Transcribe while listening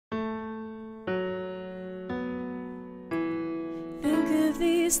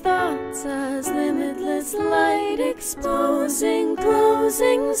these thoughts as limitless light, exposing,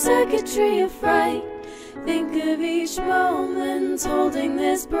 closing circuitry of fright. Think of each moment holding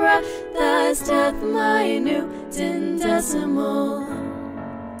this breath as death, minute infinitesimal.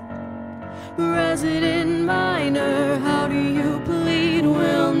 Resident minor, how do you plead?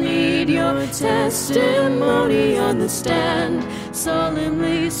 We'll need your testimony on the stand.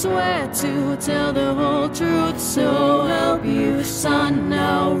 Solemnly swear to tell the whole truth, so help you, son.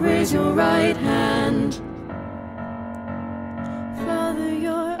 Now raise your right hand. Father,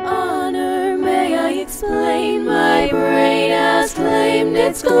 your honor, may I explain? My brain has claimed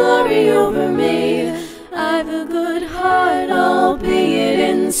its glory over me. I've a good heart, albeit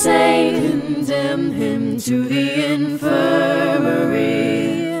insane. Condemn him to the infirmary.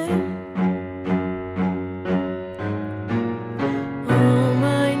 All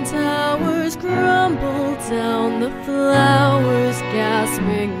mine towers crumble down, the flowers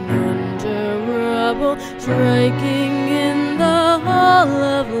gasping under rubble, striking in the hall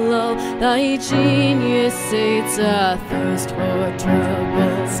of love. Thy genius sates a thirst for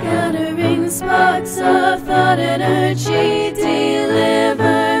trouble. Scattering sparks of thought energy,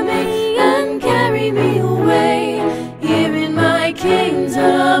 deliver me and carry me away. Here in my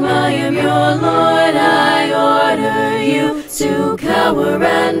kingdom I am your Lord, I order you to cower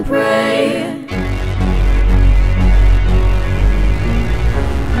and pray.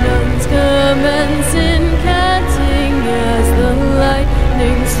 Nuns commence incanting as the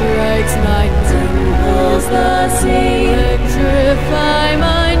lightning strikes my temples. Thus electrify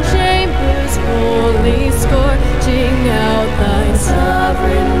mine chambers, wholly scorching out thy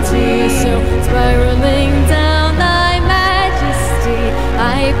sovereignty. So spiraling down thy majesty,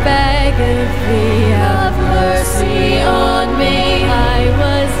 I beg of thee, have mercy on me. I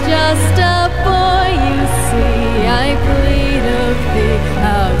was just a boy, you see. I plead of thee,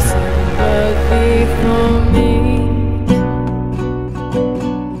 have sympathy for me.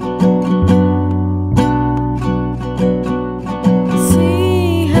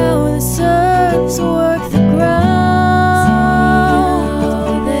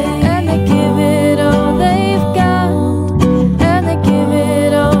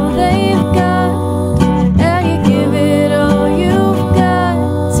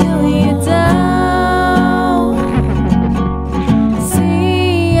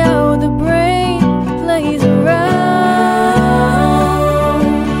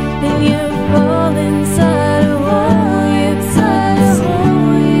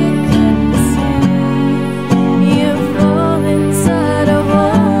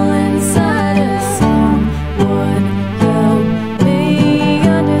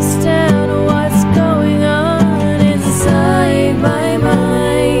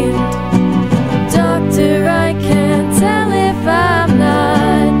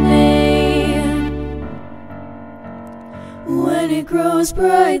 When it grows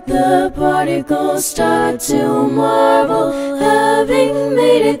bright, the particles start to marvel, having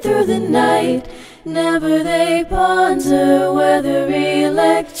made it through the night. Never they ponder whether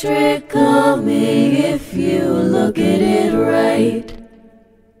electric coming, if you look at it right.